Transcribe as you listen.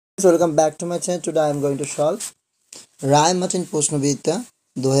Welcome back to my channel. Today I am going to solve Roy Martin প্রশ্নবিদ্যা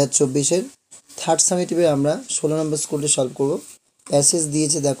 2024 এর third সামেটিভে আমরা 16 নম্বর স্কুলটি solve করব। Passage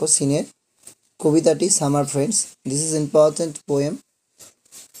দিয়েছে দেখো সিনের কবিতাটি summer friends. This is important poem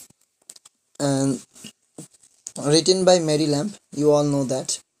and written by Mary Lamb. You all know that.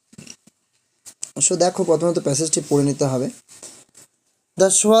 So দেখো প্রথমত প্যাসেজটি পড়ে নিতে হবে। The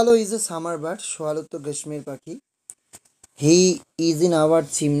swallow is a summer bird. swallow তো গ্রীষ্মের পাখি। He is in our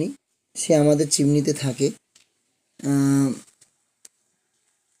chimney. সে আমাদের চিমনিতে থাকে।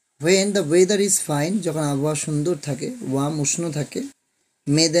 When the weather is fine, যখন আবহাওয়া সুন্দর থাকে, warm উষ্ণ থাকে,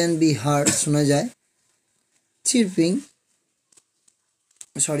 may then be heard শোনা যায় chirping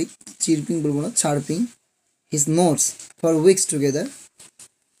বলবো না, chirping his notes for weeks together.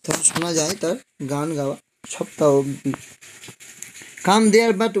 তখন শোনা যায় তার গান গাওয়া সপ্তাহ অবধি। Come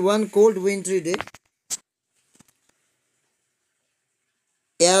there but one cold wintry day,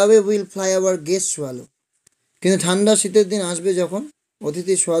 away will fly our guest swallow. কিন্তু ঠান্ডা শীতের দিন আসবে যখন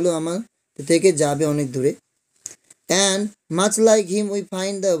অতিথি সোয়ালো আমার থেকে যাবে অনেক দূরে। And much like him we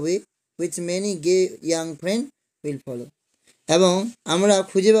find the way which many gay young friend will follow. এবং আমরা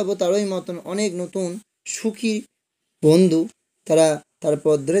খুঁজে পাবো তারই মতন অনেক নতুন সুখী বন্ধু তারা তার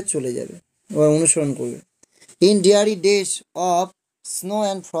পথ ধরে চলে যাবে বা অনুসরণ করবে। In dreary days of snow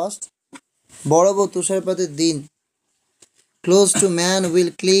and frost, বরফ ও তুষারপাতের দিন, close to man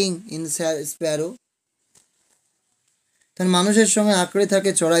will cling in sparrow, তার মানুষের সঙ্গে আঁকড়ে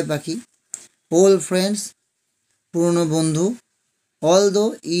থাকে চড়াই পাখি। old friends, পুরনো বন্ধু,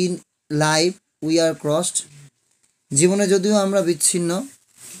 although in life we are crossed, জীবনে যদিও আমরা বিচ্ছিন্ন,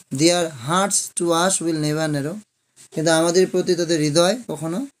 their hearts to us will never narrow, কিন্তু আমাদের প্রতি তাদের হৃদয়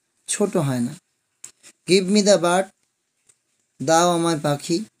কখনো ছোট হয় না। give me the bird, দাও আমায়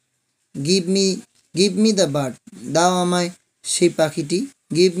পাখি, give me the bird, দাও আমায় সেই পাখিটি,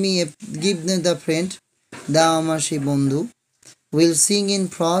 give me the friend, দাও আমার সেই বন্ধু, will sing in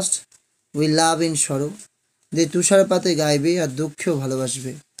frost, will love in sorrow, যে তুষারপাতে গাইবে আর দুঃখেও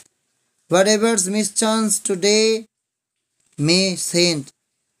ভালোবাসবে। whatever's mischance today may send,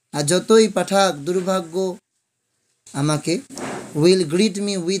 আর যতই পাঠাক দুর্ভাগ্য আমাকে, will greet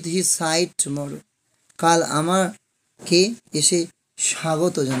me with his sight tomorrow, কাল আমাকে এসে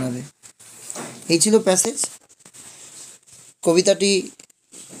স্বাগত জানাবে। এই ছিল প্যাসেজ। কবিতাটি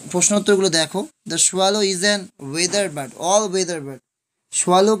প্রশ্নোত্তরগুলো দেখো। The swallow is an weather bird, all weather bird.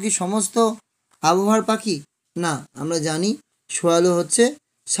 Swallow কি সমস্ত আবহাওয়ার পাখি? না, আমরা জানি সোয়ালো হচ্ছে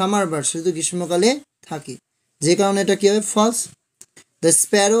সামার বার্ড, শুধু গ্রীষ্মকালে থাকে, যে কারণে এটা কী হবে? False. The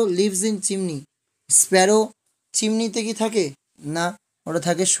Sparrow lives in chimney, Sparrow চিমনিতে কি থাকে? না, ওটা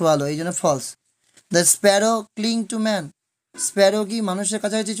থাকে সোয়ালো, এই জন্য false. The Sparrow ক্লিং to man, Sparrow কি মানুষের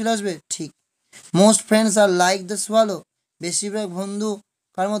কাছাকাছি চলে আসবে? ঠিক। Most friends R like the swallow, বেশিরভাগ বন্ধু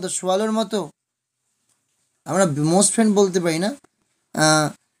কার মতো? সোয়ালোর মতো। আমরা মোস্ট ফ্রেন্ড বলতে পারি না,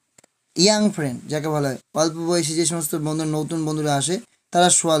 ইয়াং ফ্রেন্ড যাকে বলা হয়, অল্প বয়সী যে সমস্ত বন্ধু, নতুন বন্ধুরা আসে তারা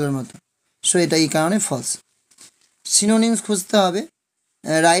সোয়ালোর মতো। সো এটা এই কারণে ফলস। সিনোনিমস খুঁজতে হবে।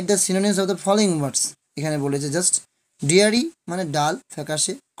 Write the synonyms of the following ওয়ার্ডস। এখানে বলেছে জাস্ট ডিয়ারি মানে ডাল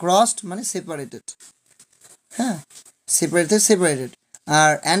ফ্যাকাশে, ক্রসড মানে সেপারেটেড, হ্যাঁ সেপারেটেড।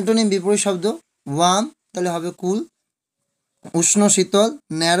 আর অ্যান্টোনিম বিপরীত শব্দ, ওয়ার্ম তাহলে হবে কুল, উষ্ণ শীতল,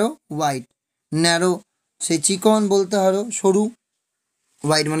 ন্যারো ওয়াইড, ন্যারো সেই চিকন বলতে হলো সরু,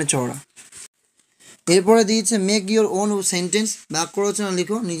 ওয়াইড মানে চওড়া। এরপরে দিয়েছে মেক ইউর ওন সেন্টেন্স, বাক্য রচনা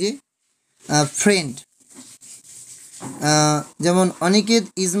লিখো নিজে। ফ্রেন্ড, যেমন Aniket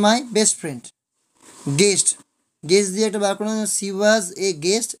is my best friend. Guest, guest দিয়ে একটা বাক্য রচনা, C was a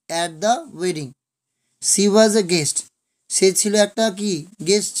gazed at the wedding, C was a guest, সে ছিল একটা কি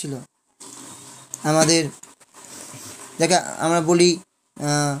গেস্ট ছিল আমাদের, দেখে আমরা বলি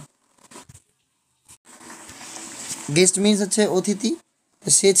গেস্ট মিনস হচ্ছে অতিথি,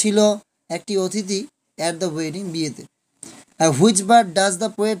 সে ছিল একটি অতিথি অ্যাট দ্য ওয়েডিং, বিয়েতে। আর which bird does the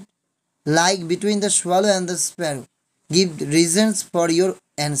poet like between the swallow and the Sparrow, give reasons for your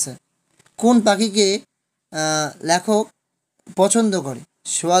answer, কোন পাখিকে লেখক পছন্দ করে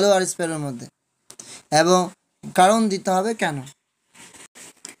সোয়ালো আর স্প্যারোর মধ্যে, এবং কারণ দিতে হবে কেন।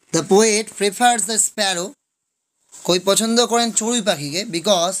 The poet prefers the Sparrow, কই পছন্দ করেন চড়ুই পাখিকে,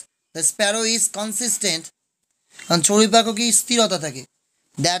 because the Sparrow is consistent, কারণ চড়ুই পাখি কি স্থিরতা থাকে,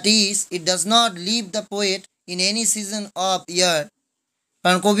 that is it does not leave the poet in any season of ইয়ার,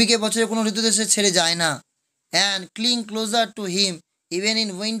 কারণ কবিকে বছরের কোনো ঋতুতে সে ছেড়ে যায় না। And ক্লিং closer to him even in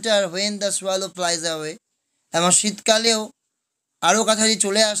winter when the swallow flies away, এবং শীতকালেও আরও কাছাকাছি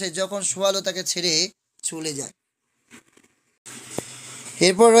চলে আসে যখন সোয়ালো তাকে ছেড়ে চলে যায়।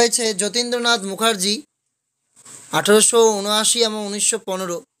 এরপর রয়েছে যতীন্দ্রনাথ মুখার্জি 1879 এবং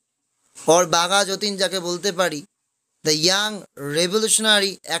 1915 or বাঘা যতীন যাকে বলতে পারি, the young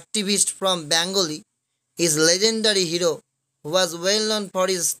revolutionary activist from Bengali, is legendary hero who was well known for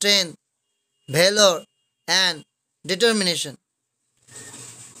his strength, valor and determination.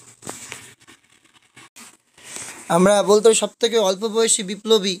 আমরা বলতে সব থেকে অল্প বয়সী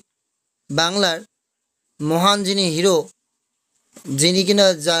বিপ্লবী বাংলার মহান যিনি হিরো,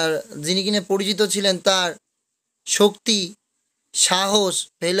 যিনি কিনা পরিচিত ছিলেন তার শক্তি, সাহস,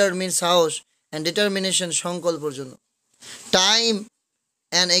 ভেলর মিন সাহস অ্যান্ড ডিটারমিনেশন, সংকল্পর জন্য। Time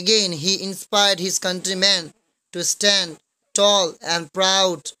and again he inspired his countryman to stand tall and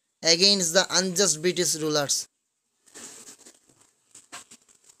proud against the unjust British rulers.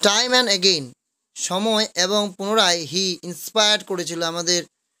 Time and again, সময় এবং পুনরায়, হি ইন্সপায়ার্ড করেছিল আমাদের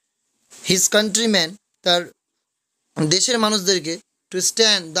হিজ কান্ট্রিম্যান, তার দেশের মানুষদেরকে, টু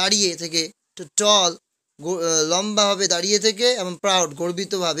স্ট্যান্ড দাঁড়িয়ে থেকে, টু টল লম্বাভাবে দাঁড়িয়ে থেকে, এবং প্রাউড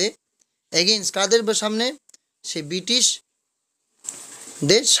গর্বিতভাবে, এগেইনস্ট কাদের সামনে, সেই ব্রিটিশদের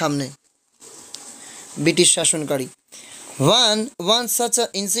সামনে, ব্রিটিশ শাসনকারী। One such a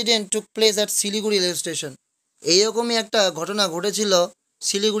incident took place at Siliguri rail station. এইরকমই একটা ঘটনা ঘটেছিল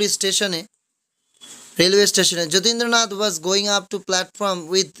শিলিগুড়ি স্টেশনে, রেলওয়ে স্টেশনে। Jatindranath was going up to platform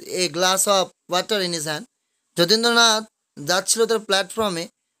with a glass of water in his hand. Jatindranath যাচ্ছিল তার প্ল্যাটফর্মে,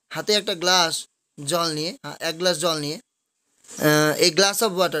 হাতে একটা গ্লাস জল নিয়ে, এক গ্লাস জল নিয়ে, এ গ্লাস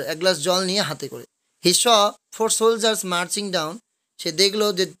অফ ওয়াটার, এক গ্লাস জল নিয়ে হাতে করে। হি স 4 সোলজার্স মার্চিং ডাউন। সে দেখলো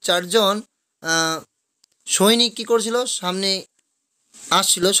যে 4 জন সৈনিক কী করছিল, সামনে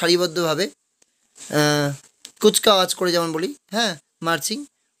আসছিল সারিবদ্ধভাবে, কুচকাওয়াজ করে যেমন বলি, হ্যাঁ, marching.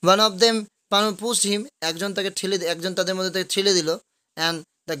 One of them pushed হিম, একজন তাদের মধ্যে তাকে ঠেলে দিল। And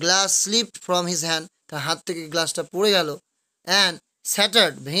the glass slipped from his hand, তার হাত থেকে গ্লাসটা পড়ে গেল। অ্যান্ড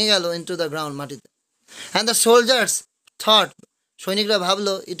স্যাটার্ড, ভেঙে গেল, ইনটু দ্য গ্রাউন্ড, মাটিতে। অ্যান্ড দ্য সোলজার্স থট, সৈনিকরা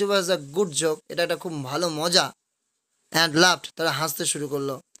ভাবলো, ইট ওয়াজ আ গুড জোক, এটা একটা খুব ভালো মজা। অ্যান্ড লাফড, তারা হাসতে শুরু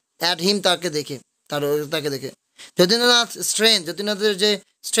করলো। অ্যাট হিম, তাকে দেখে। যতীন্দ্রনাথের যে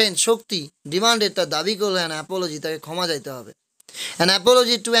স্ট্রেংথ, শক্তি, ডিমান্ডেড, তার দাবি করলো অ্যান অ্যাপোলজি, তাকে ক্ষমা চাইতে হবে। An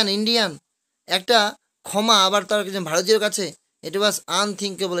Apology to an Indian, একটা ক্ষমা আবার তার কিছু ভারতীয়র কাছে, ইট ওয়াজ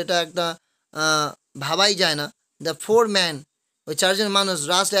আনথিঙ্কেবল, এটা একটা ভাবাই যায় না। দ্য 4 ম্যান, ওই 4 জন মানুষ,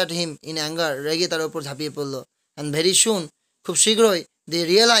 rushed at him in anger, রেগে তার উপর ঝাঁপিয়ে পড়লো। অ্যান্ড ভেরি সুন, খুব শীঘ্রই, দে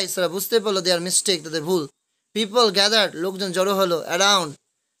রিয়েলাইজ, তারা বুঝতে পারলো, দে আর মিস্টেক, তাদের ভুল। পিপল গ্যাদার্ড, লোকজন জড়ো হলো, অ্যারাউন্ড,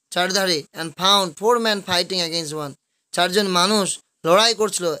 চারধারে। And found 4 man fighting against one, 4 জন মানুষ লড়াই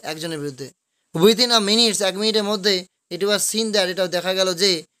করছিল একজনের বিরুদ্ধে। উইদিন আ মিনিটস, 1 মিনিটের মধ্যে, ইট ওয়াজ সিন দ্যাট, এটাও দেখা গেল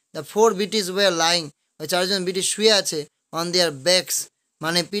যে, দ্য 4 ব্রিটিশ ওয়ার লাইং, ওই 4 জন ব্রিটিশ শুয়ে আছে, অন দেয়ার ব্যাকস,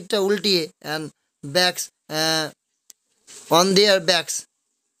 মানে পিঠটা উল্টিয়ে, and backs, on their backs,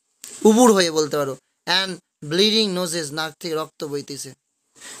 উবুড় হয়ে বলতে পারো। অ্যান্ড ব্লিডিং নোজেস, নাক থেকে রক্ত বইতেছে,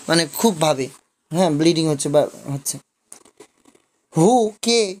 মানে খুব ভাবে, হ্যাঁ, ব্লিডিং হচ্ছে বা হচ্ছে। হু,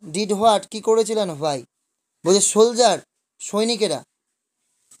 কে, ডিড হোয়াট, কী করেছিলেন, ভাই, বলছে সোলজার, সৈনিকেরা,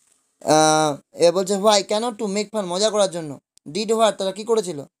 এ বলছে হোয়াই, কেন, টু মেক ফান, মজা করার জন্য। ডিড হোয়াট, তারা কী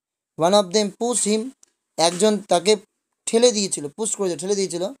করেছিল। ওয়ান অফ দেম পুশ হিম, একজন তাকে ঠেলে দিয়েছিল, পুশ করেছিল, ঠেলে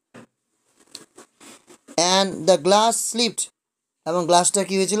দিয়েছিল। অ্যান্ড দ্য গ্লাস স্লিপড, এবং গ্লাসটা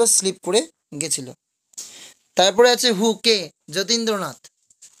কী হয়েছিল, স্লিপ করে গেছিল। তারপরে আছে হু, কে,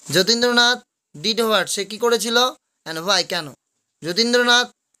 যতীন্দ্রনাথ ডিড হোয়াট, সে কী করেছিল, অ্যান্ড হোয়াই, কেন। যতীন্দ্রনাথ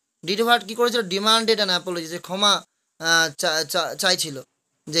ডিড হোয়াট, কী করেছিল, ডিমান্ডেড অ্যান অ্যাপোলজি, যে ক্ষমা চাইছিল,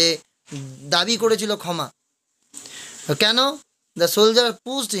 যে দাবি করেছিল ক্ষমা। কেন, the soldier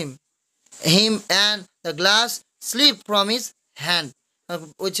pushed him and the glass slip from his hand,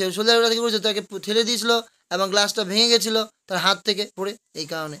 ওই সোলজাররা কী করেছিল, তাকে ঠেলে দিয়েছিল, এবং গ্লাসটা ভেঙে গেছিল তার হাত থেকে পড়ে, এই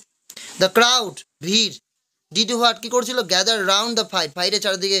কারণে। দ্য ক্রাউড, ভিড়, ডিড হোয়াট, কী করছিল, গ্যাদার রাউন্ড দ্য ফাইট, ফাইটের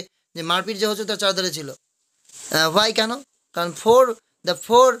চারদিকে যে মারপিট যে হচ্ছে তার চারধারে ছিল। হোয়াই, কেন, কারণ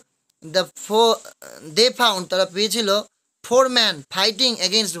দে ফাউন্ড, তারা পেয়েছিল 4 ম্যান ফাইটিং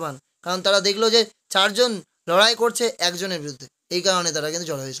এগেনস্ট ওয়ান, কারণ তারা দেখলো যে 4 জন লড়াই করছে একজনের বিরুদ্ধে, এই কারণে তারা কিন্তু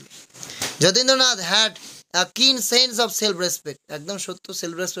জড়ো হয়েছিল। যতীন্দ্রনাথ হ্যাড আ কিন সেন্স অফ সেলফ রেসপেক্ট, একদম সত্য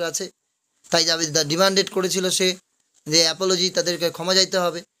সেলফ রেসপেক্ট আছে, তাই ডিমান্ডেড করেছিল সে, যে অ্যাপোলজি, তাদেরকে ক্ষমা চাইতে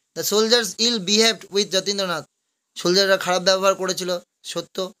হবে। The soldiers ill behaved with Jatindranath, সোলজাররা খারাপ ব্যবহার করেছিল,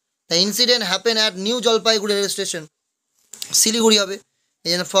 সত্য। The incident happen at new Jalpaiguri rail station, Siliguri হবে, এই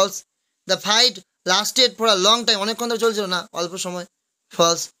জন্য false. The fight lasted for a long time, অনেকক্ষণ ধরে চলছিল না, অল্প সময়,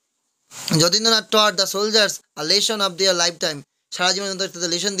 false. Jatindranath taught the soldiers a lesson of their life time, সারা জীবন তাদের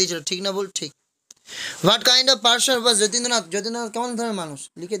লেসন দিয়েছিল, ঠিক না ভুল, ঠিক। হোয়াট কাইন্ড অফ পার্সন ওয়াজ যতীন্দ্রনাথ, যতীন্দ্রনাথ কেমন ধরনের মানুষ,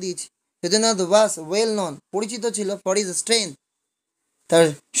 লিখে দিয়েছি। যতীন্দ্রনাথ ওয়াজ ওয়েল নন, পরিচিত ছিল, ফর হিজ স্ট্রেংথ, তার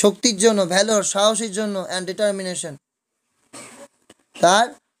শক্তির জন্য, ভ্যালোর, সাহসের জন্য, অ্যান্ড ডিটারমিনেশন, তার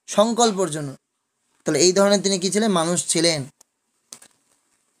সংকল্পর জন্য। তাহলে এই ধরনের তিনি কি ছিলেন? মানুষ ছিলেন।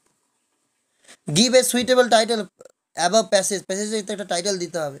 Give a suitable title above passage, প্যাসেজে একটা টাইটেল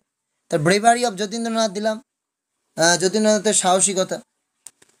দিতে হবে। তার ব্রেভারি অফ যতীন্দ্রনাথ দিলাম, যতীন্দ্রনাথের সাহসিকতা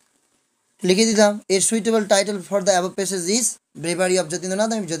লিখে দিলাম। এর suitable title for the above passage is bravery of Jatindranath,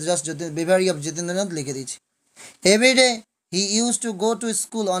 আমি জাস্ট ব্রেভারি অফ যতীন্দ্রনাথ লিখে দিচ্ছি। Everyday he use to go to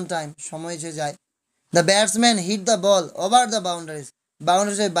school on time, সময় সে যায়। The batsman hit the ball over the boundaries,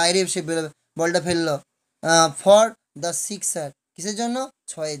 বাউন্ডারিজের বাইরে সে বলটা ফেললো। ফর দ্য সিক্সার, কিসের জন্য?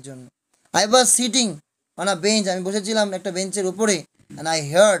 6-এর জন্য। I was sitting on a bench, আমি বসেছিলাম একটা বেঞ্চের উপরে। And I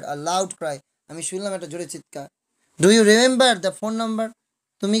hard a loud Cry, আমি শুনলাম একটা জোরে চিৎকার। Do you remember the phone number,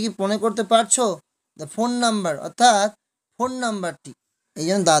 তুমি কি মনে করতে পারছো? দ্য ফোন নাম্বার, অর্থাৎ ফোন নাম্বারটি, এই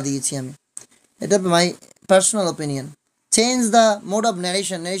জন্য দা দিয়েছি আমি। এটা my personal opinion. Change the mode of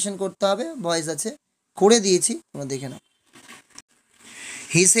narration, narration করতে হবে, ভয়েস আছে, করে দিয়েছি, তোমরা দেখে নাও।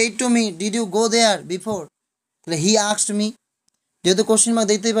 He said to me did you go there before, তাহলে হি আস্কড মি, যেহেতু কোশ্চেন মার্ক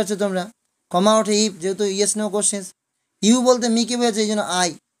দেখতেই পাচ্ছ তোমরা, কমা ওঠে ইফ, যেহেতু ইয়েস নো কোশ্চেন। ইউ বলতে মি কে বোঝাচ্ছে, এই জন্য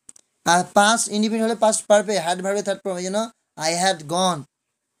আই। আর পাস্ট ইন্ডিপেন্ডেন্ট হলে past perfect, had ভার্বে third form, এই জন্য I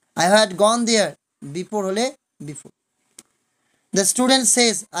had gone there. Before হলে before. The student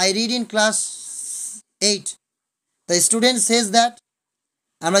says I read in class 8, the student says that,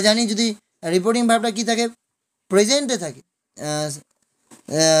 আমরা জানি যদি রিপোর্টিং ভার্বটা কী থাকে? প্রেজেন্টে থাকে,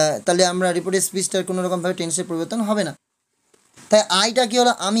 তাহলে আমরা রিপোর্টের স্পিচটার কোনো রকমভাবে টেন্সের পরিবর্তন হবে না। তাই আইটা কী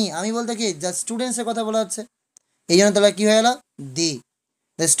হলো? আমি বলতে কি যা স্টুডেন্টসের কথা বলা হচ্ছে, এই জন্য তাহলে কী হয়ে গেল? দে।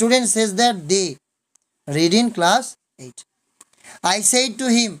 The student says that they read in class 8। I said to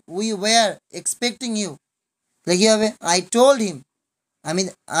him we were expecting you, তাহলে কী হবে? আই টোল্ড হিম, আমি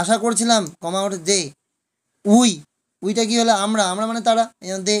আশা করছিলাম, কমা ওঠে দে। উইটা কী হলো? আমরা মানে তারা, এই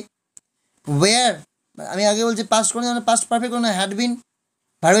জন্য দে। ওয়ার, আমি আগে বলছি পাস্ট করে, পাস্ট পারফেক্ট কোনো হ্যাড বিন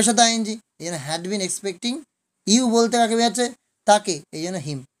ভার্বের সাথে আইএনজি, এই জন্য হ্যাড বিন এক্সপেক্টিং ইউ বলতে কাকে বোঝাচ্ছে? তাকে, এই জন্য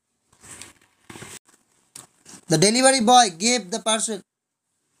হিম। The delivery boy gave the parcel,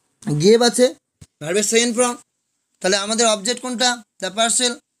 gave আছে ভার্বের সেকেন্ড ফর্ম, তাহলে আমাদের অবজেক্ট কোনটা? The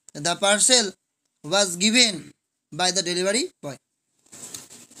parcel. The parcel was given by the delivery boy.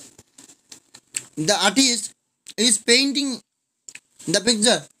 The artist is painting the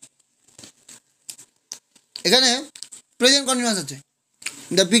picture, এখানে প্রেজেন্ট কন্টিনিউয়াস আছে।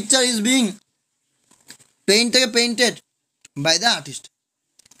 The picture is being, paint থেকে painted by the artist.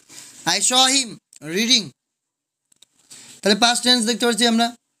 I saw him reading, তাহলে past tense দেখতে পাচ্ছি আমরা,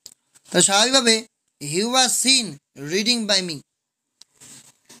 তাহলে স্বাভাবিকভাবে হি was seen reading by me.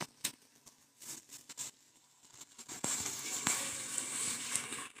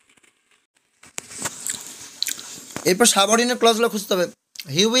 এরপর সাবঅর্ডিনেট ক্লজগুলো খুঁজতে হবে।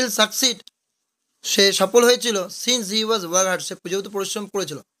 হি উইল সাকসিড, সে সফল হয়েছিল। Since he was work hard, সে যেহেতু পরিশ্রম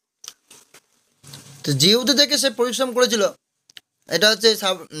করেছিল। তো যেহেতু থেকে সে পরিশ্রম করেছিল, এটা হচ্ছে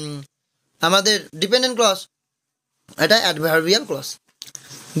আমাদের ডিপেন্ডেন্ট ক্লজ, এটা adverbial clause.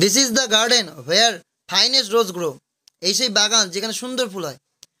 This is the garden where finest rose grow, এই সেই বাগান যেখানে সুন্দর ফুল হয়।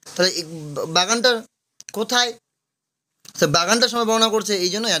 তাহলে বাগানটার কোথায়? সে বাগানটার সময় বর্ণনা করছে, এই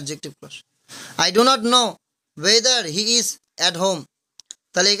জন্য adjective clause. I do not know whether he is at home,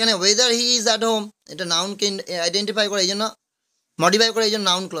 তাহলে এখানে whether he is at home, এটা নাউনকে আইডেন্টিফাই করে, এই জন্য মডিফাই করে, এই জন্য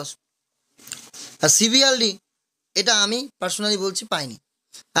নাউন ক্লজ। আর সিভিয়ারলি, এটা আমি পার্সোনালি বলছি পাইনি।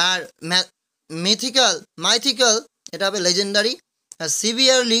 আর মাইথিক্যাল, এটা হবে লেজেন্ডারি। আর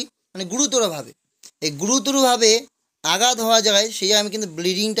সিভিয়ারলি মানে গুরুতরভাবে, এই গুরুতরভাবে আঘাত হওয়া জায়গায়, সেই জায়গায় আমি কিন্তু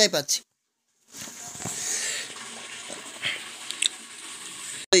ব্লিডিংটাই পাচ্ছি।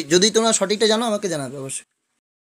 যদি তোমরা সঠিকটা জানো আমাকে জানাবে অবশ্যই।